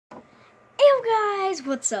Hey guys,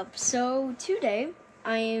 what's up? So today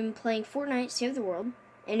I am playing Fortnite Save the World,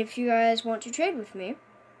 and if you guys want to trade with me,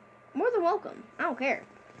 more than welcome. I don't care.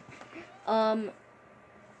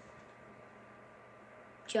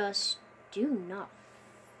 Just do not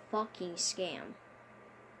fucking scam.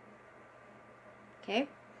 Okay?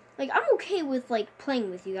 Like, I'm okay with like playing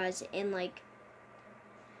with you guys and like,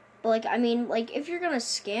 but like, I mean, like, if you're gonna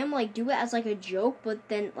scam, like, do it as like a joke, but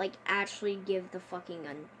then like actually give the fucking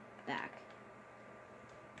gun back.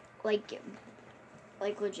 Like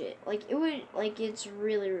legit. Like, it would, like, it's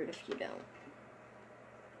really rude if you don't.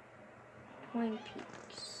 Twin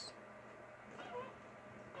Peaks.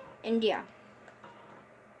 And yeah.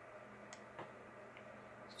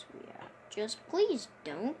 So yeah, just please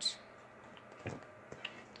don't.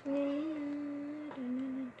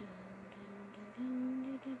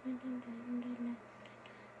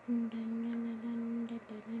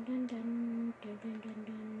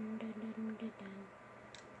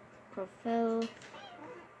 Profile.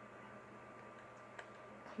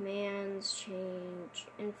 Commands, change,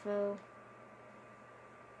 info.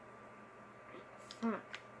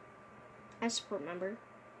 Fuck. I support member.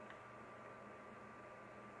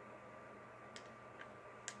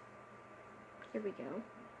 Here we go.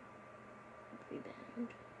 Rebound.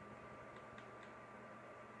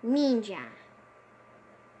 Ninja.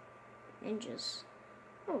 Ninjas.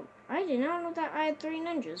 Oh, I did not know that I had 3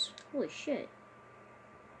 ninjas. Holy shit.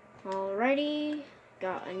 Alrighty.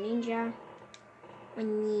 Got a ninja. A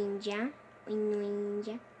ninja. A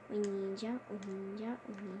ninja. A ninja. A ninja.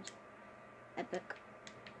 A ninja. Epic.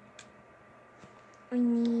 A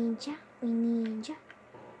ninja. A ninja.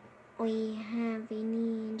 We have a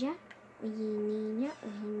ninja. A ninja. A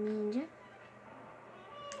ninja.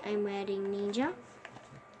 I'm adding ninja.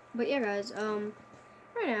 But yeah, guys,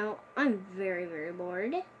 right now, I'm very, very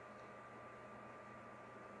bored.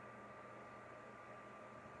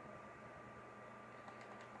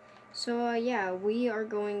 So, yeah, we are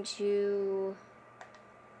going to...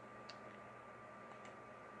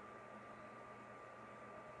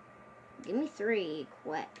 Give me 3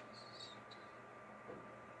 quests.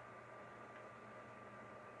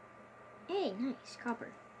 Hey, nice, copper.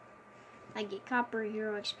 I get copper,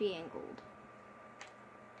 hero XP, and gold.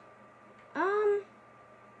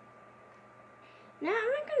 Nah, I'm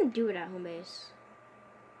not gonna do it at home base.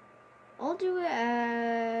 I'll do it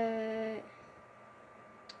at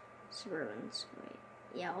Suburbans. Wait,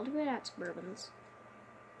 yeah, I'll do it at Suburbans.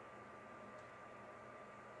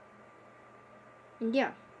 And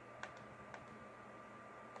yeah.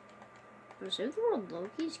 Save the World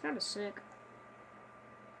Loki's kinda sick.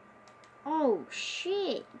 Oh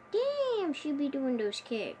shit. Damn, she'd be doing those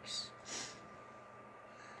kicks.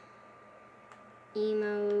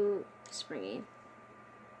 Emo Springy.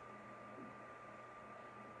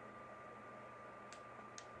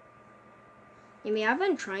 I mean, I've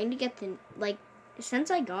been trying to get the, like, since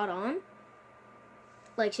I got on,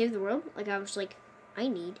 like, Save the World, like, I was like, I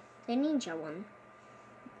need the ninja one.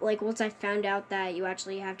 Like, once I found out that you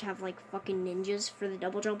actually have to have, like, fucking ninjas for the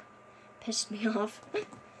double jump, pissed me off.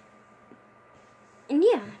 And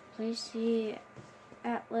yeah, place the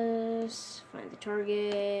atlas, find the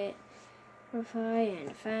target, verify and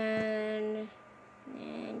defend,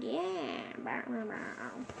 and yeah, bow, bow,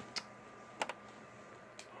 bow.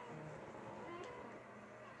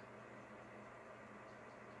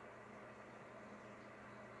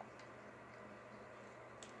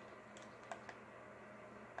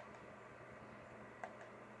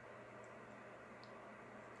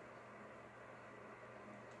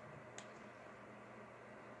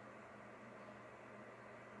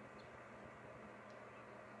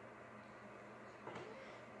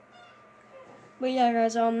 But yeah,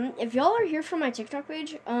 guys, if y'all are here for my TikTok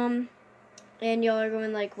page, and y'all are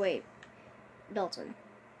going like, wait, Dalton,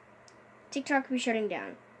 TikTok will be shutting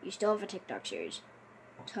down. You still have a TikTok series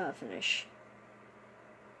to finish.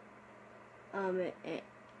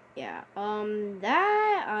 Yeah,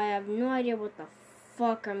 that, I have no idea what the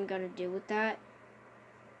fuck I'm gonna do with that.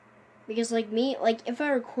 Because, like, if I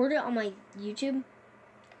record it on my YouTube,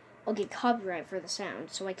 I'll get copyright for the sound,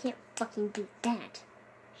 so I can't fucking do that.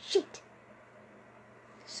 Shit.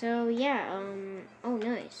 So, yeah, oh,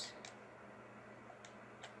 nice.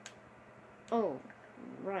 Oh,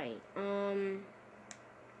 right, I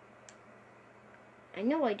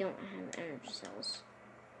know I don't have energy cells.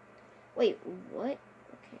 Wait, what?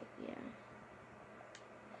 Okay, yeah.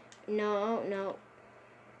 No.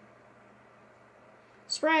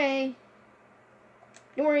 Spray!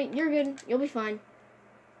 Don't worry, you're good. You'll be fine.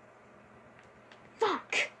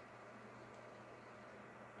 Fuck!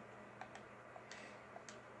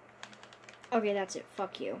 Okay, that's it.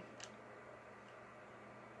 Fuck you.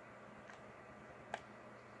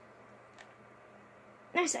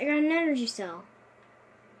 Nice, I got an energy cell.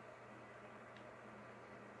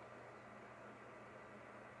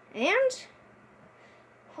 And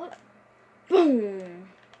what? Boom.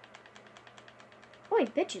 Boy,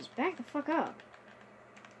 bitches, back the fuck up.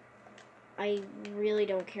 I really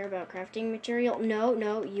don't care about crafting material. No,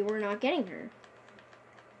 no, you are not getting her.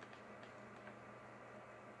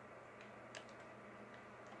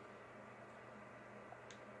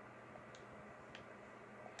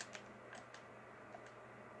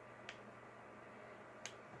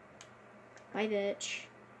 Bye, bitch.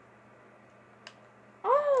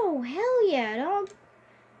 Oh, hell yeah, dog.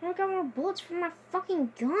 I got more bullets for my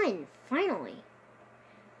fucking gun, finally.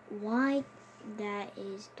 Why? That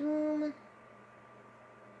is dumb.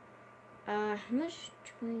 How much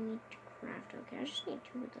do I need to craft? Okay, I just need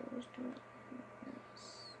 2 of those. Nice.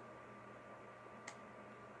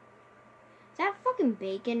 Is that fucking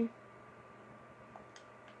bacon?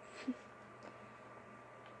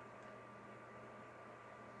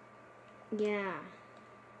 Yeah.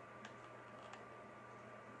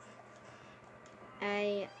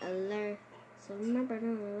 I learned. So remember, I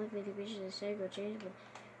don't really like video pictures. I said go change, but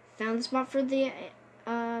found the spot for the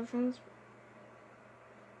found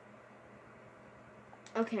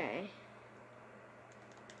the okay.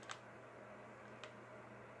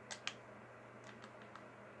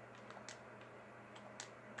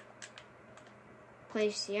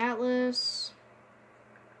 Place the atlas.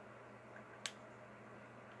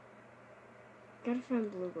 Gotta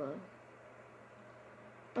find blue glow.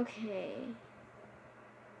 Okay.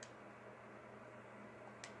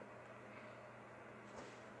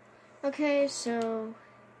 Okay, so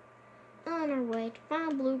on our way to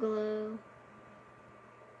find blue glow.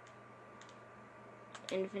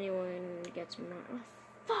 And if anyone gets my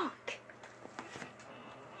fuck. I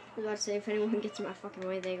was about to say if anyone gets in my fucking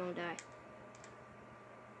way, they gonna die.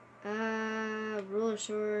 Ruler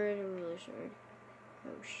sword, ruler sword.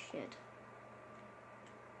 Oh shit.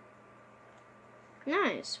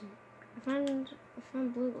 Nice. I found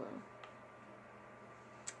blue glow.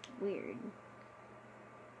 Weird.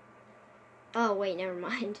 Oh wait, never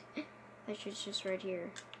mind. That shit's just right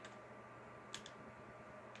here.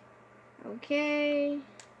 Okay.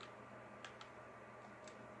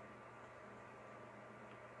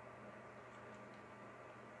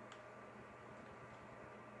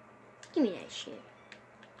 Give me that shit.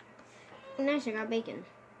 Nice, I got bacon.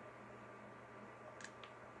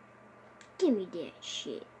 Give me that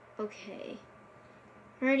shit. Okay.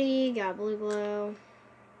 Ready, got blue glow.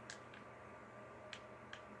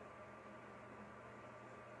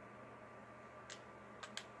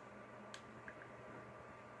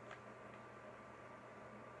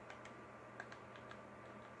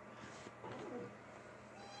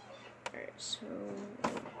 Alright, so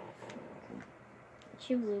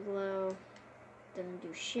 2 blue glow. Doesn't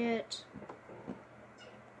do shit.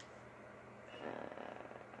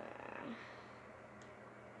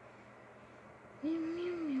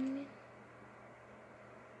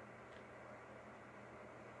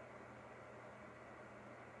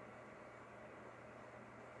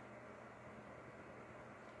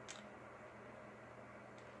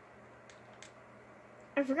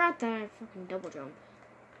 I forgot that I fucking double jump.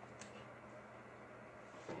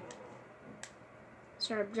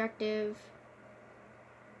 It's our objective.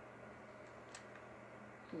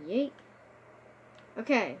 Yeet.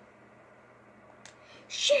 Okay.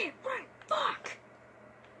 Shit, right, fuck!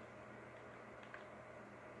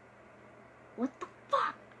 What the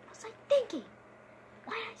fuck was I thinking?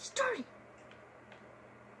 Why did I start it?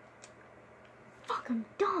 Fuck, I'm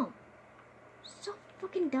dumb. So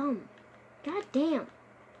fucking dumb. God damn.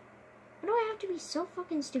 Why do I have to be so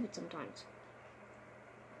fucking stupid sometimes?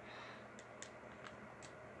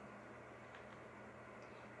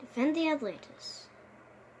 Defend the Atlantis.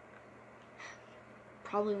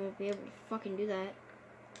 Probably won't be able to fucking do that.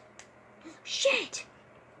 Shit!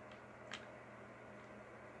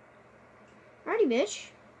 Alrighty,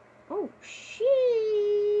 bitch. Oh, shit!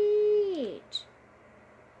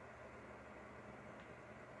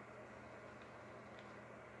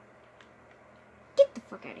 Get the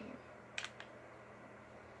fuck out of here.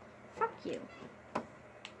 Fuck you.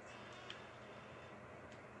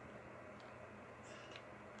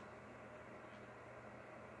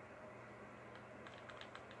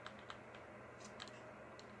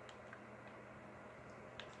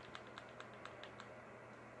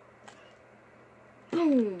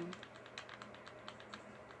 Boom.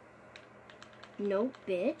 No,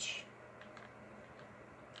 bitch.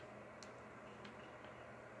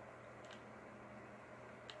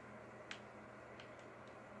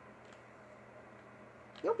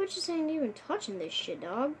 No bitches ain't even touching this shit,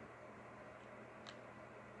 dog.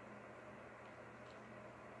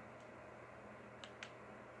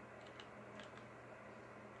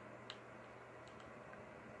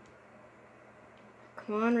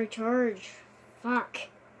 Come on, recharge. Fuck.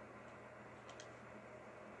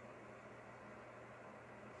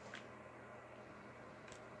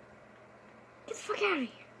 Get the fuck out of here.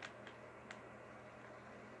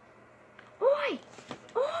 Oi!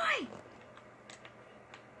 Oi!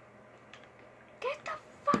 Get the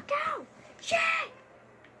fuck out! Shit!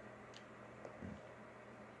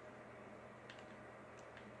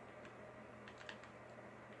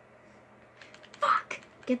 Fuck!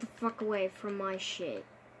 Get the fuck away from my shit.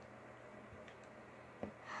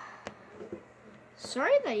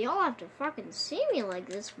 Sorry that y'all have to fucking see me like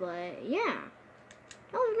this, but yeah.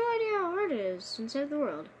 I have no idea how hard it is to save the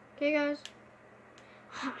world. Okay, guys?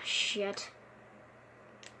 Ah, shit.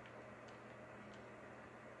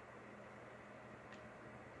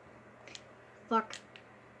 Fuck.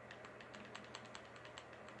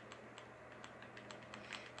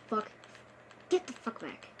 Fuck. Get the fuck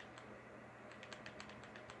back.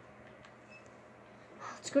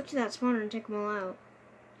 Let's go to that spawner and take them all out.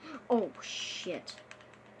 Oh, shit.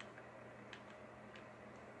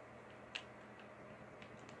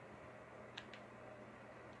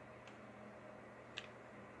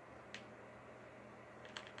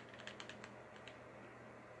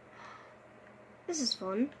 This is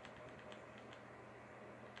fun.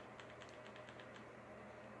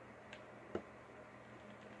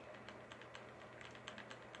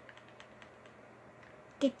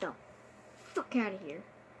 Get the fuck out of here.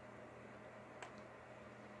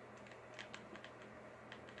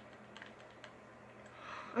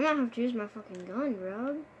 I'm gonna have to use my fucking gun,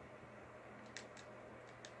 bro.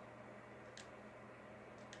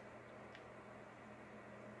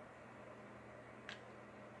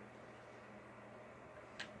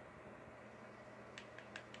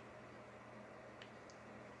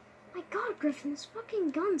 My god, Griffin, this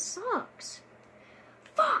fucking gun sucks.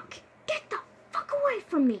 Fuck! Get the fuck away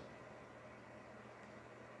from me!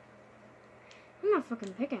 I'm not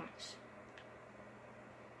fucking pickaxe.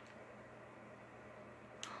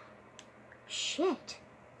 Shit.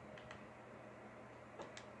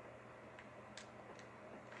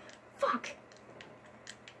 Fuck.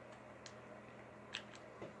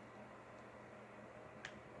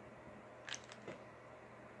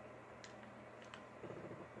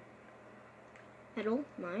 Pedal,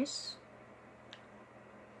 nice.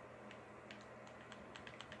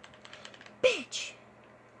 Bitch!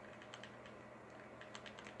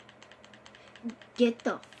 Get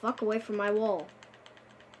the fuck away from my wall.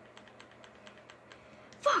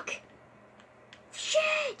 Fuck!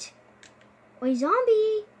 Shit! Oi,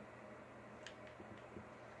 zombie!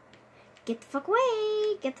 Get the fuck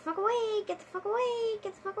away! Get the fuck away! Get the fuck away!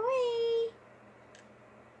 Get the fuck away!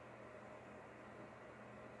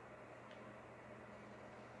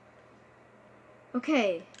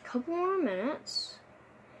 Okay, couple more minutes,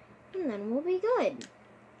 and then we'll be good.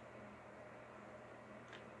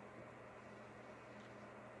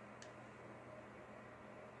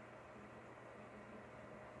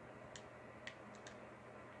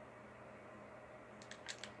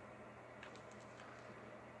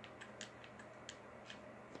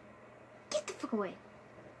 Get the fuck away.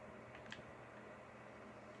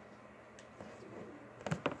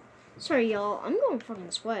 Sorry, y'all. I'm going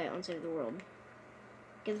fucking sweat on Save the World.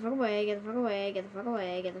 Get the fuck away, get the fuck away, get the fuck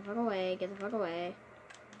away, get the fuck away, get the fuck away.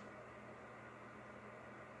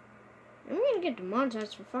 I'm gonna get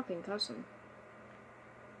demonetized for fucking cussing.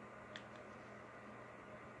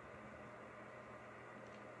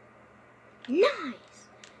 Nice!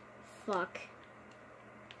 Fuck.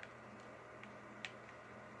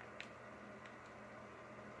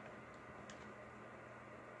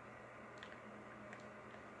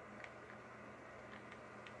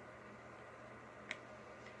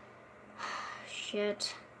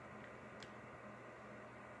 Shit.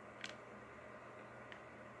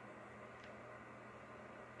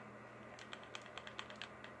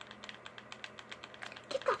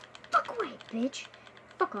 Get the fuck away, bitch.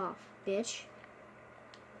 Fuck off, bitch.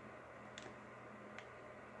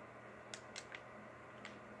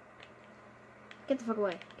 Get the fuck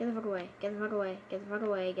away. Get the fuck away. Get the fuck away. Get the fuck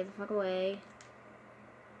away. Get the fuck away.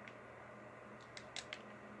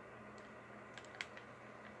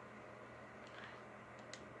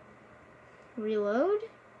 Reload?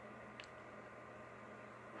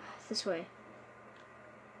 This way.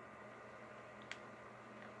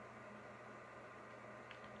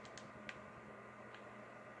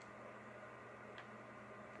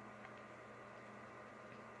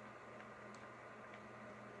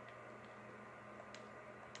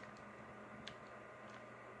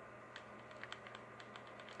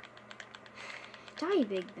 Die,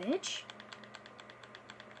 big bitch.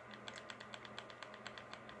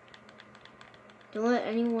 Don't let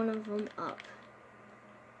any one of them up.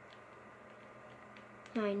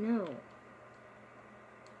 I know.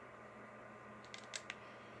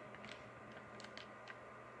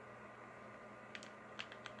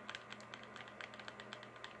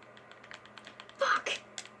 Fuck!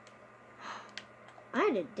 I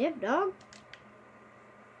had a dip, dog.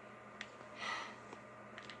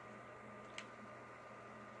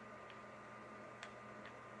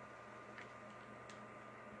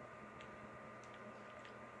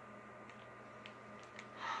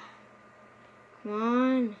 Come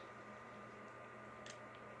on.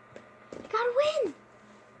 I gotta win.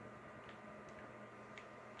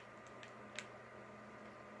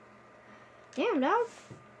 Damn, dog.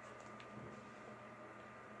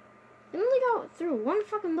 I only got through one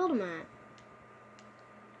fucking build mat.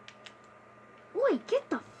 Boy, get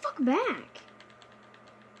the fuck back.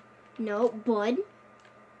 No, bud.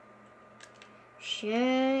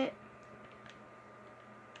 Shit.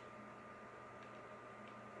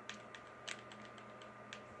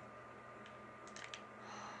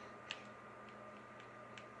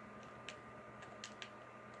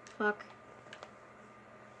 Fuck.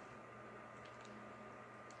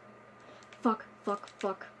 Fuck, fuck,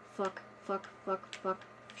 fuck, fuck, fuck, fuck, fuck.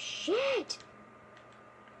 Shit!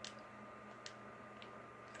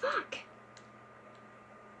 Fuck!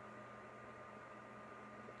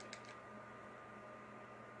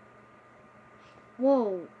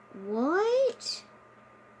 Whoa, what?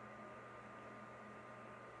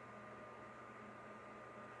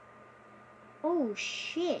 Oh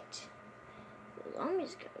shit. Well, I'm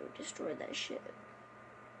just gonna destroy that shit.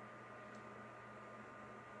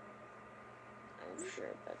 I'm sure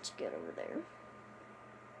about to get over there.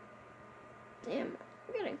 Damn,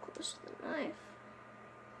 I'm getting close to the knife.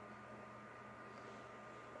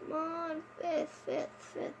 Come on, fifth.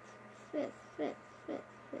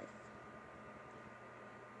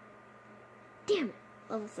 Damn it,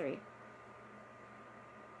 level 3.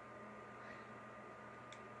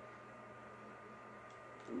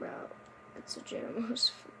 Bro, it's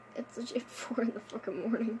legit 4 in the fucking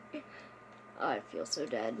morning. Oh, I feel so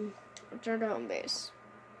dead. I turned out on base.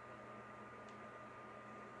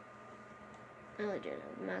 I legit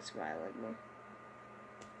have massive eye more.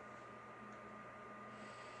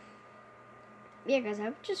 Yeah, guys,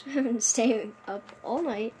 I've just been staying up all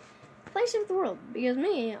night playing Save the World because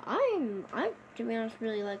me, I to be honest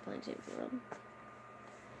really like playing Save the World.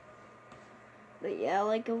 But yeah,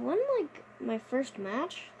 like it won like my first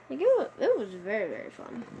match. Like it was very, very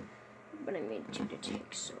fun. But I made 2 to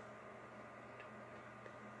take, so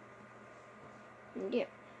yeah.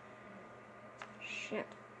 Shit.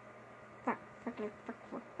 Fuck.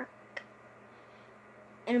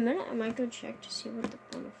 In a minute, I might go check to see what the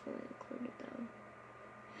bonus fully included, though.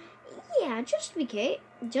 Yeah, just to be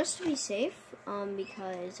safe,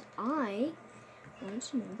 because I want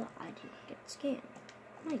to know that I didn't get scammed.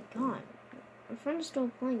 Oh my god, my friend is still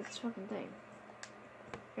playing this fucking thing.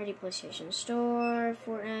 Ready PlayStation Store,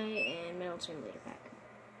 Fortnite, and Metal Team Leader Pack.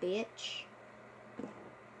 Bitch.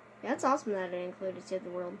 Yeah, that's awesome that it included Save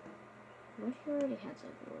the World. What if you already had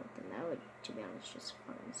Save the World? Then that would, to be honest, just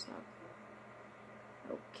fucking suck.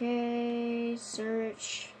 Okay,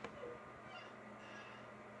 search.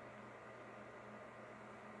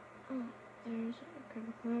 Oh, there's a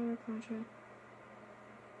Cover contract.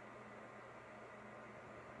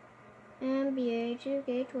 NBA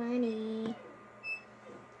 2K20.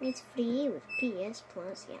 It's free with PS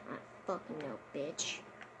Plus. Yeah, I fucking know, bitch.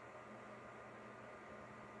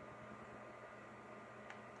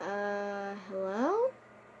 Hello?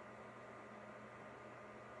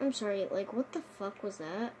 I'm sorry, like, what the fuck was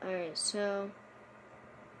that? Alright, so...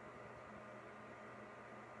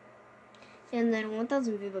 And then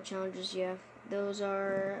 1,000 V-Buck challenges, yeah. Those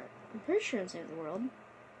are, I'm pretty sure in Save the World.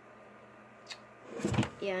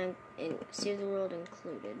 Yeah, and Save the World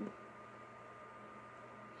included.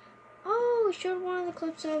 Oh, it showed one of the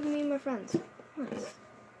clips of me and my friends. Nice.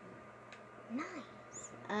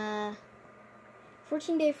 Nice.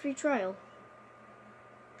 14-day free trial.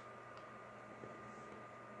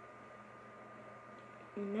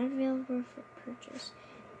 Not available for purchase.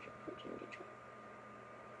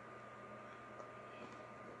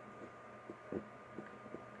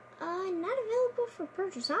 Not available for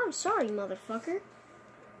purchase. I'm sorry, motherfucker.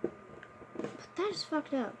 But that is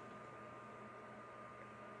fucked up.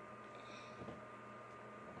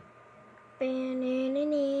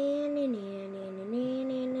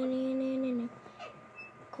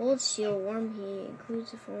 Cold Steel, Warm Heat,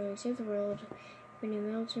 includes the following: Save the World, Mini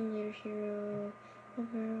Metal Team Leader Hero,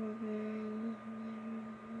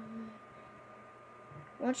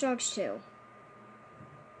 Watch Dogs 2.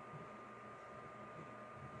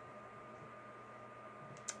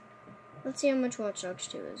 Let's see how much Watch Dogs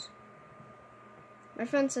 2 is. My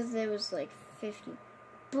friend says it was like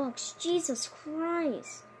 $50. Jesus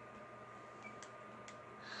Christ.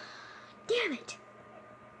 Damn it.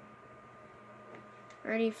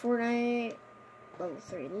 Alrighty, Fortnite. Level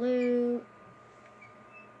 3 loot.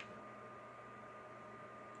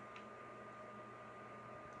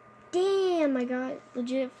 Damn, I got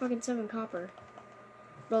legit fucking 7 copper.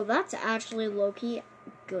 Bro, that's actually low-key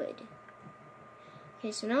good.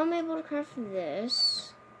 Okay, so now I'm able to craft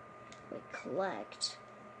this. Wait, collect.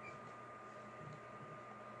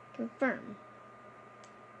 Confirm.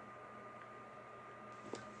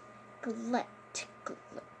 Collect.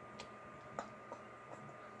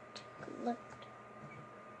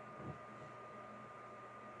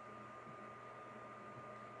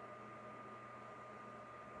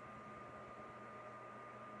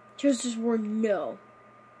 Here's this word no.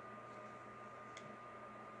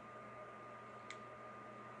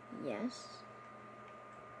 Yes.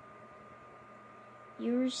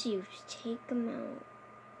 You received. Take them out.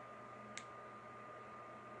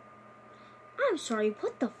 I'm sorry,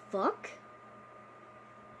 what the fuck?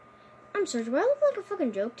 I'm sorry, do I look like a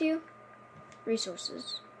fucking joke to you?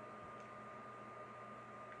 Resources.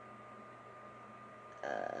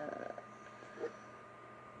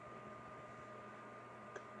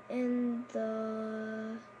 And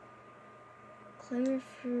the claim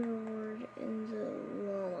for reward in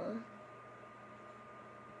the llama.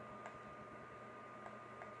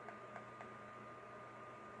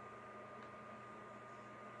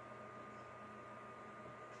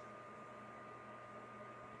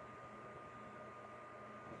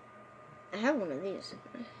 I have one of these.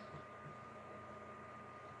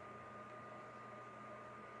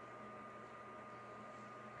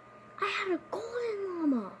 I had a golden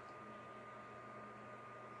llama.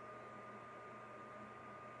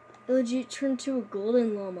 It legit turned to a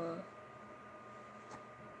golden llama.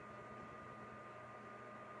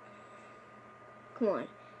 Come on.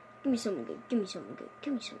 Give me something good. Give me something good.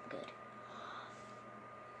 Give me something good.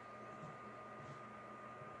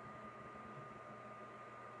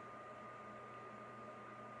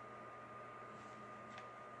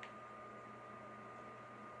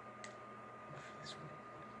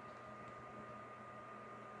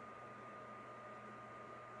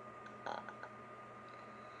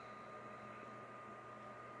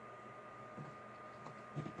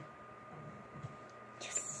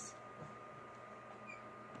 Yes.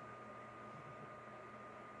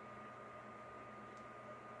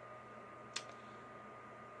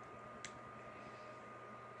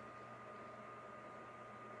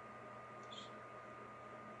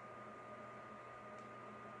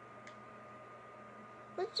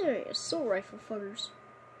 Legendary assault rifle fuckers.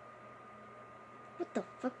 What the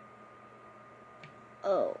fuck?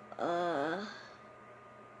 Oh,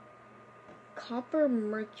 copper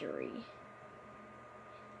mercury.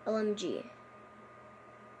 LMG.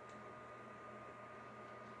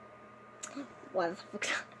 Why the fuck?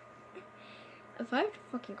 If I have to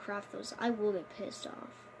fucking craft those, I will get pissed off.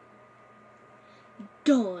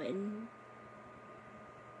 Done.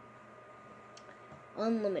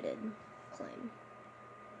 Unlimited claim.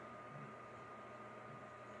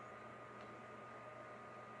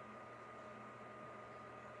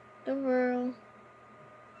 The world.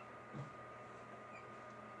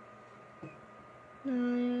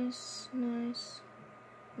 Nice, nice,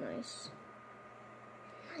 nice,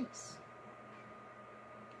 nice,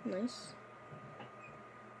 nice.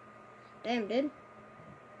 Damn, dude.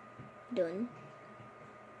 Done.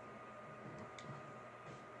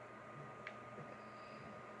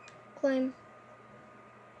 Claim.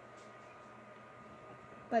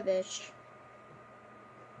 Bye, bitch.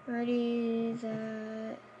 Ready,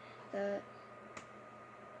 that.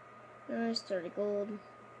 Nice, 30 gold.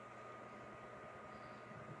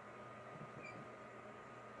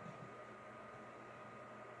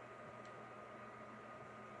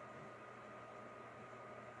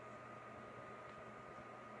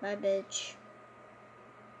 Bye, bitch.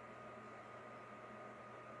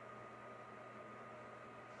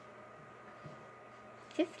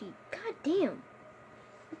 $50. God damn.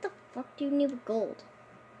 What the fuck do you need with gold?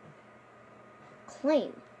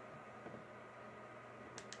 Claim.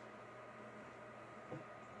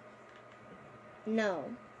 No.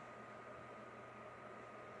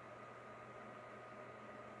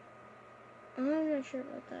 I'm not sure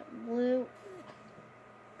about that. Blue.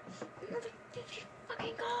 Another 50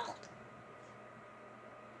 fucking gold.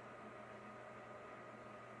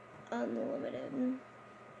 Unlimited.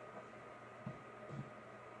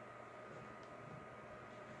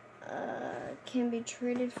 Can be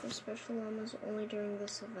traded for special llamas only during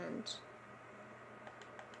this event.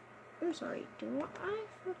 I'm sorry, do I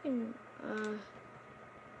fucking,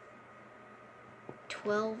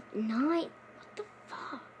 12, 9? What the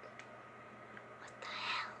fuck? What the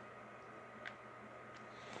hell?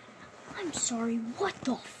 I'm sorry, what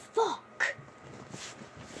the fuck?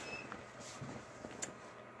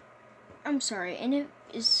 I'm sorry, and it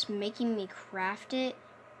is making me craft it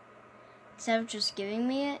instead of just giving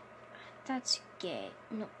me it. That's gay.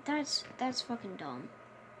 No, that's fucking dumb.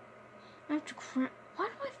 I have to craft. Why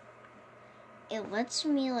do I? It lets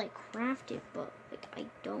me like craft it, but like I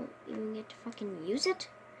don't even get to fucking use it.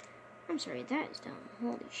 I'm sorry, that is dumb.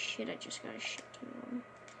 Holy shit! I just got a shit ton wrong.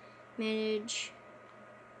 Manage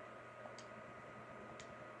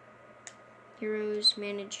heroes.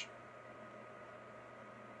 Manage.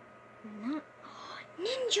 Not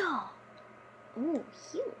ninja. Oh,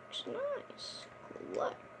 he looks nice.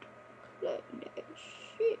 Collect that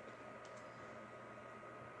shit.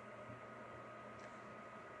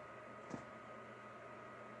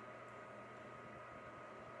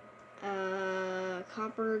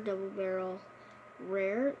 Copper, double barrel,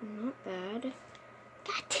 rare, not bad.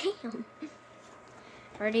 God damn.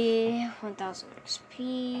 Ready, 1000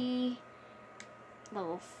 XP,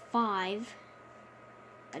 level 5,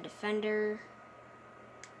 a defender,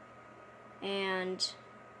 and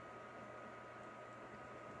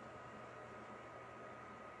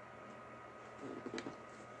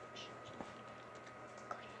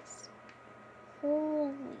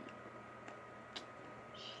holy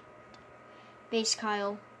base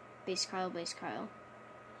Kyle. Base Kyle, base Kyle.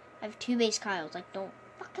 I have 2 base Kyles. I don't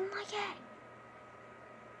fucking like it.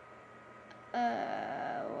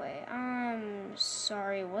 Wait, I'm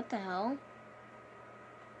sorry. What the hell?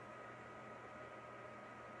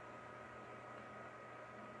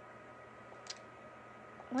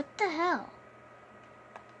 What the hell?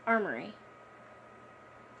 Armory.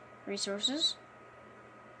 Resources.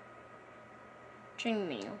 Training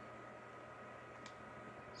manual.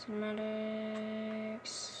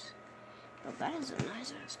 Cinematics. Oh, that is a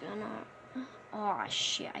nice ass gun. Oh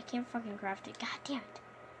shit, I can't fucking craft it. God damn it.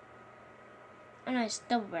 A nice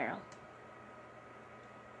double barrel.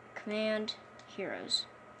 Command. Heroes.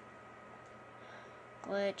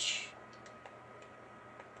 Glitch.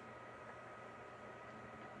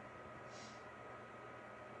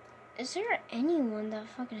 Is there anyone that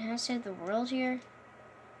fucking has saved the world here?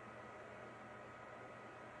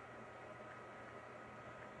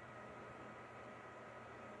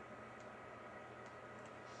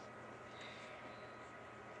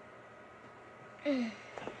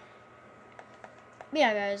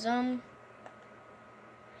 Yeah, guys,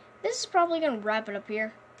 this is probably gonna wrap it up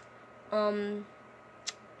here. Save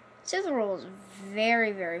the World is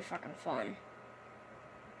very, very fucking fun.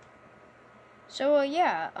 So,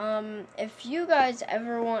 yeah, if you guys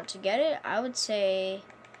ever want to get it, I would say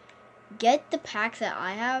get the pack that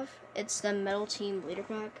I have. It's the Metal Team Leader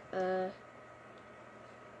Pack.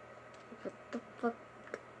 What the fuck?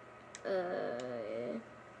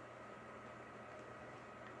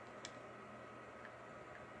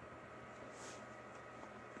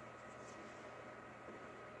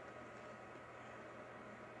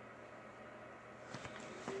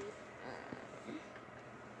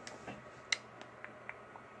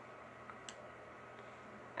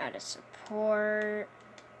 Add a support.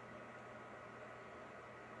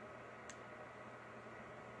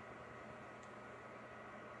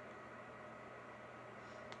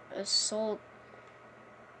 Assault.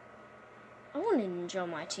 I want to ninja on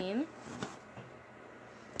my team.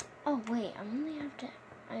 Oh wait, I'm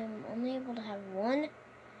only able to have one.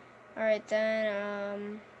 Alright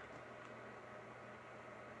then,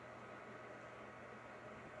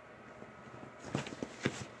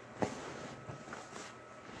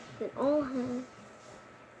 then all have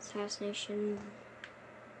assassination,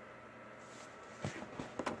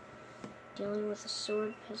 dealing with a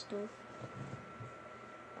sword, pistol.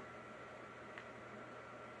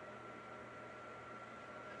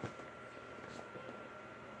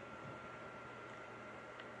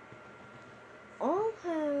 All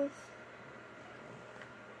have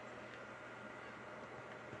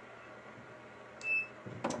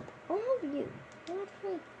you. What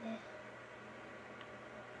like that?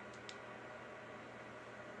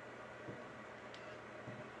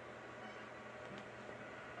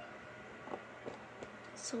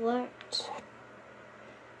 Select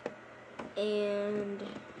and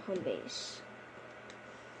home base.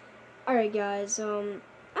 Alright guys, I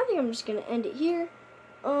think I'm just gonna end it here.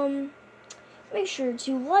 Make sure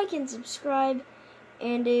to like and subscribe,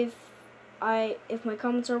 and if my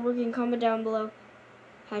comments are working, comment down below.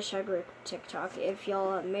 # TikTok if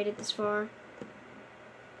y'all made it this far.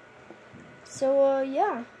 So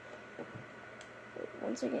yeah.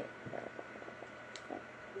 once again.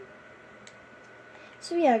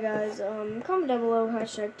 So yeah, guys, comment down below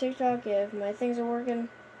 #TikTok if my things are working.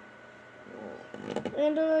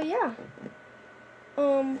 And yeah.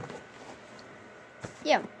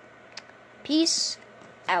 Yeah. Peace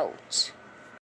out.